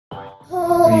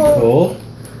cool.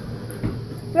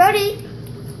 Ready?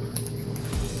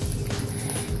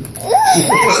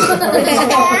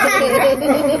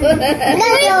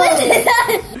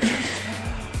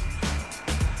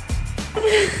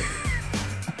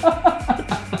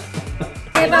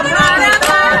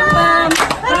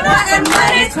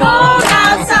 When it's cold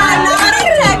outside, not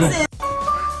in Texas.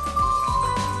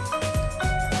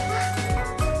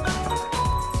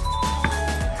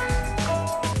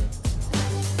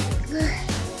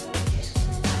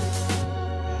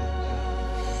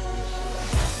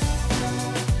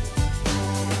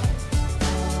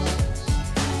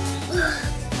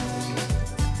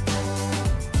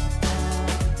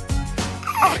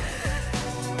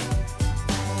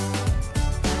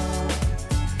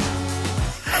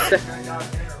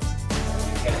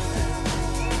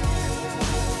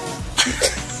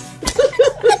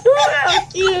 How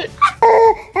cute.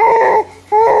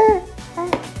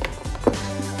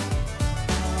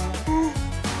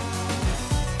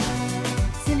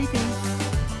 Silly thing.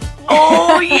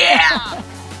 Oh yeah!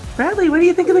 Bradley, what do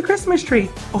you think of the Christmas tree?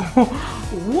 Oh,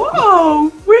 whoa!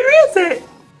 Where is it?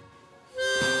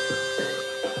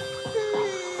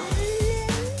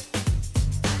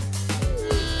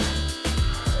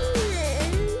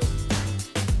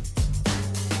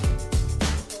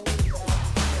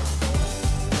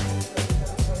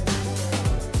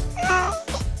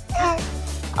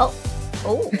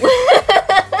 Oh.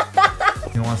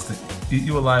 He wants to eat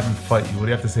you alive and fight you. What do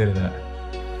you have to say to that?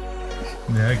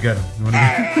 Yeah, I got him. You wanna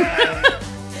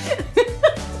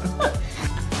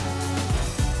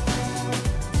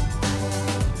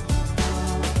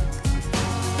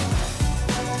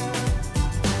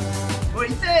What do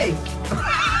you think?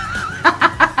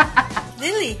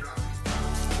 Lily.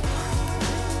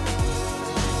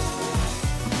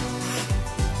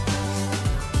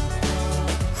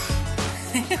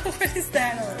 What is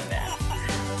that all about?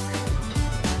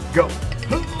 Go.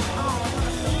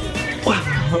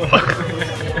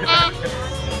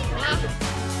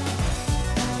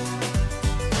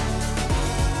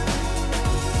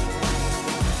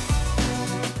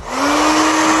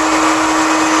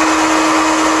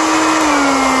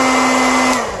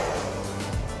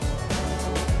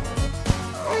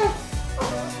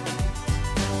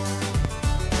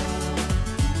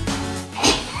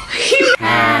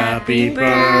 Happy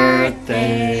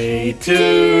birthday to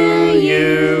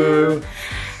you.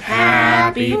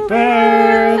 Happy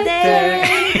birthday,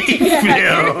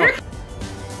 Phil.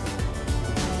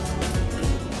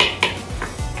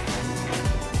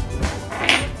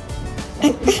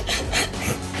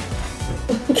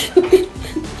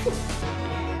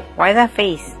 Why that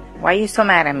face? Why are you so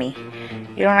mad at me?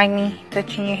 You don't like me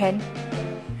touching your head?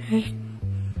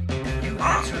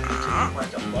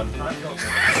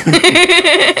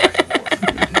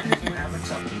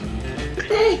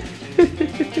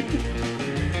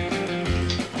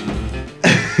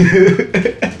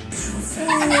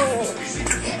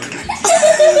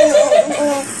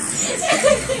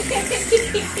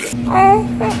 Oh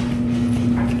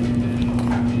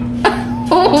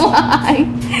my.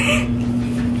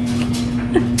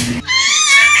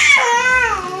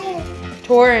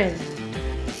 Torin.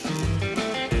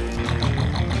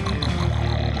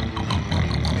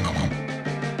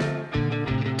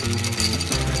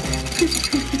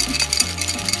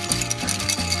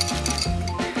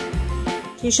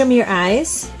 Can you show me your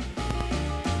eyes?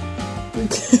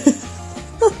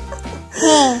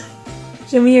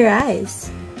 Show me your eyes.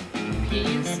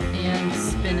 Peas and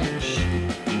spinach.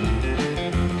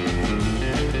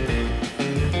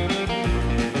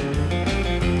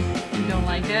 You don't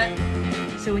like it?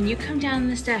 So when you come down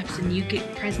the steps and you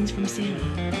get presents from Santa,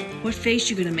 what face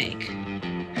you gonna make?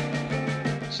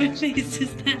 What face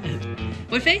is that?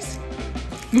 What face?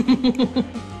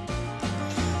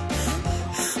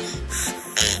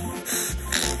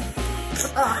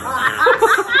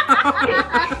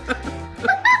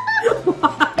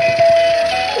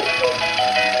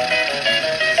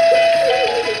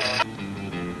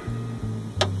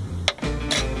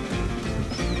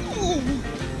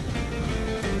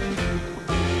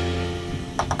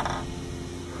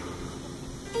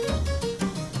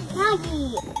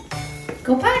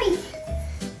 Go potty.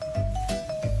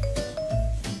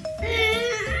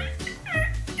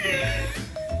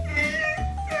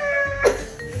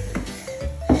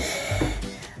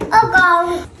 Oh,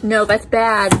 go. No, that's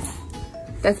bad.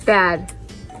 That's bad.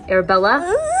 Arabella?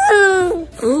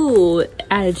 Ooh,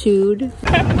 attitude.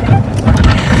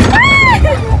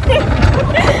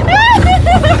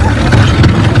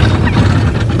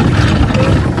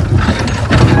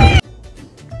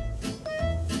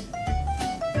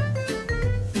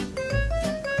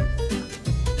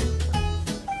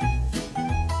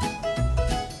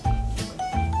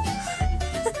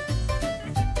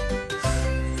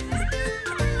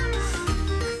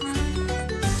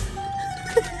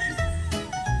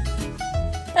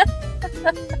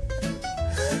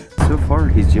 So far,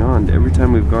 he's yawned. Every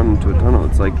time we've gone into a tunnel,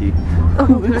 it's like he... Oh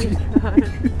my god.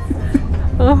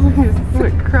 Oh, he's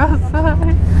like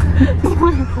cross-eyed. Oh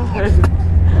my god.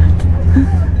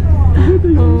 What are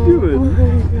you doing? Oh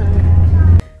my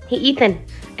god. Hey Ethan,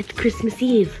 it's Christmas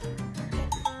Eve.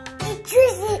 It's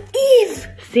Christmas Eve!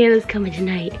 Santa's coming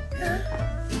tonight.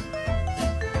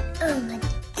 Oh my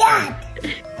god!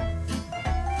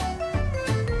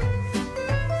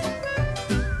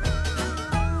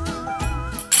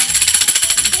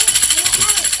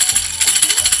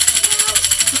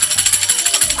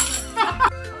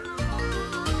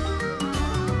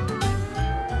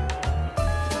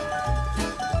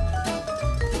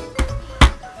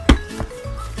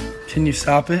 Can you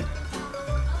stop it?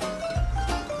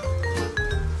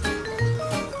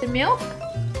 The milk?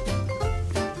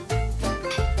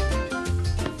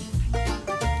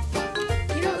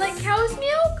 You don't like cow's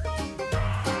milk?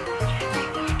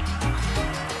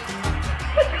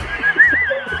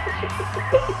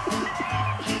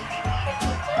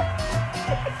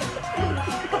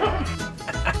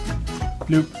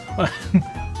 Bloop.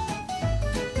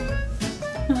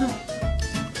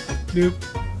 Bloop.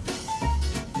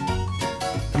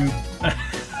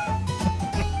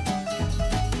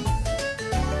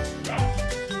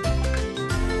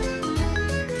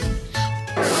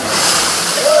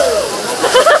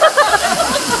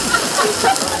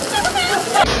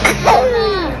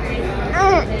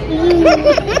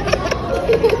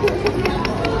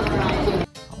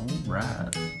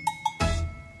 Alright.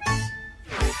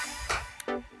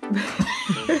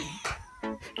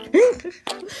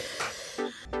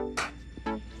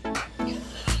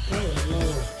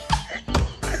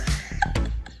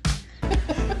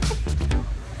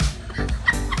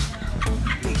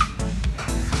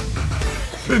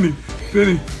 Finny,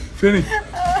 Finny, Finny.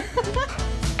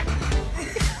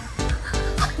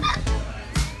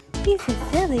 He's so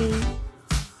silly.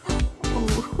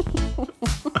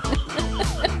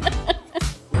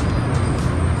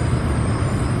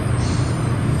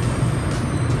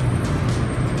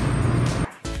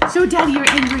 Show Daddy your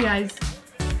angry eyes.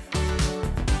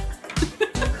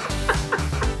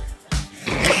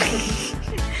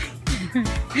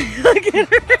 Look at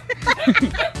her.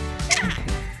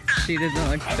 She doesn't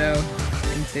look so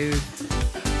enthused.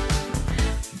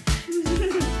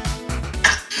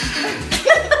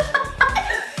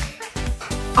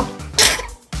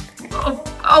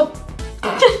 Oh!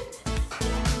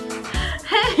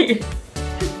 Hey!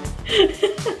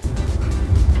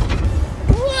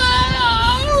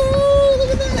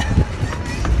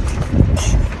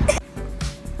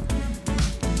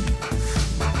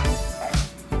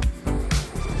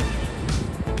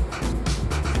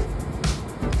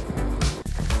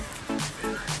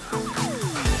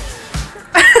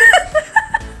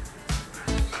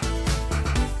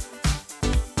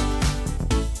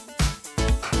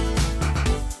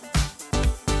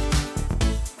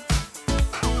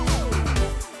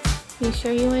 You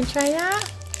sure you want to try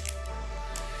that?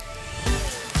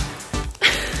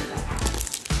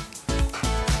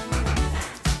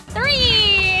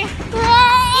 Three!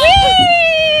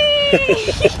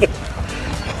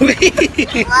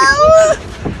 Wow!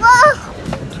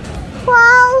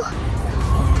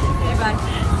 Okay, bye.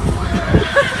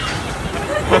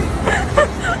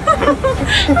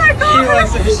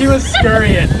 She was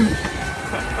scurrying.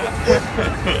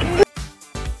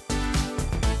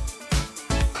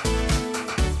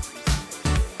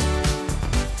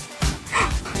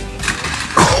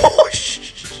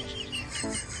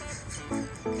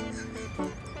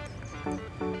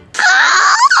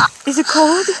 Is it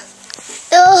cold?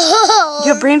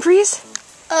 You have brain freeze?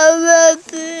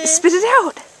 Spit it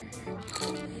out.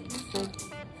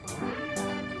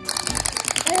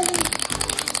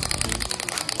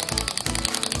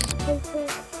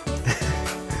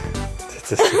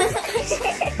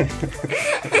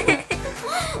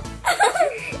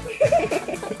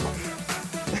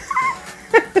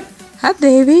 Hi,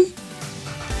 baby.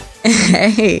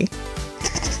 Hey.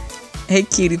 Hey,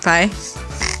 cutie pie.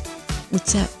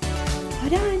 What's up?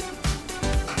 Hold on.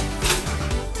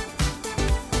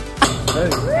 Hey, you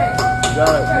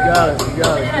got it, you got it, you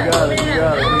got it, you got it, you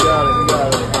got it, you got it, you got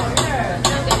it.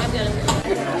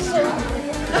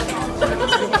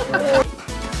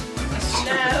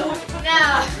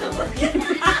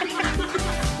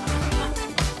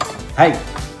 Hey,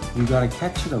 you gotta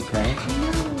catch it, okay?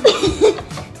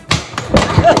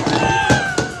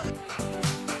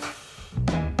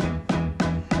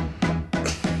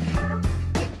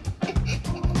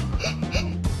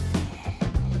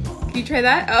 Can you try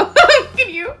that? Oh,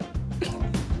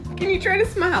 Can you try to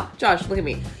smile? Josh, look at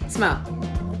me. Smile.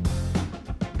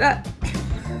 That.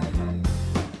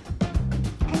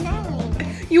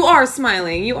 You are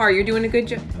smiling. You are. You're doing a good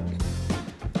job.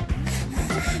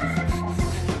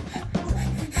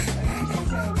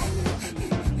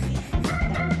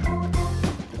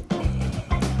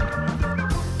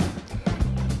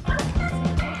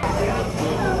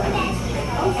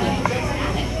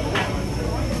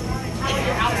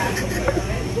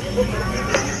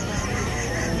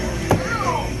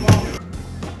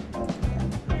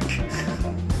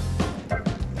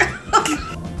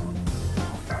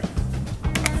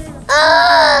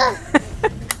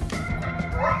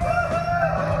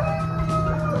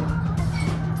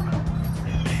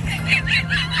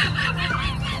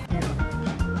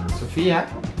 Sophia.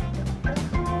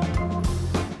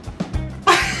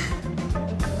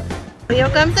 Here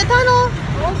comes the tunnel.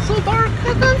 Oh, so dark.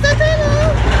 Here comes the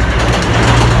tunnel.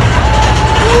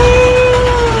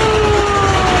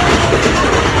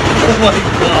 Oh my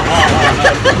god!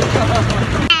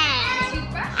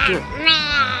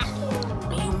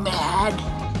 Are you mad?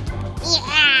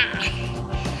 Yeah,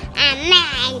 I'm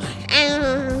mad.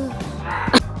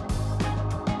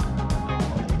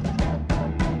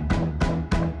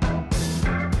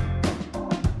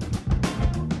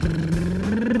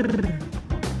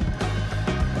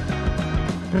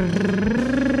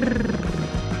 Brrrr.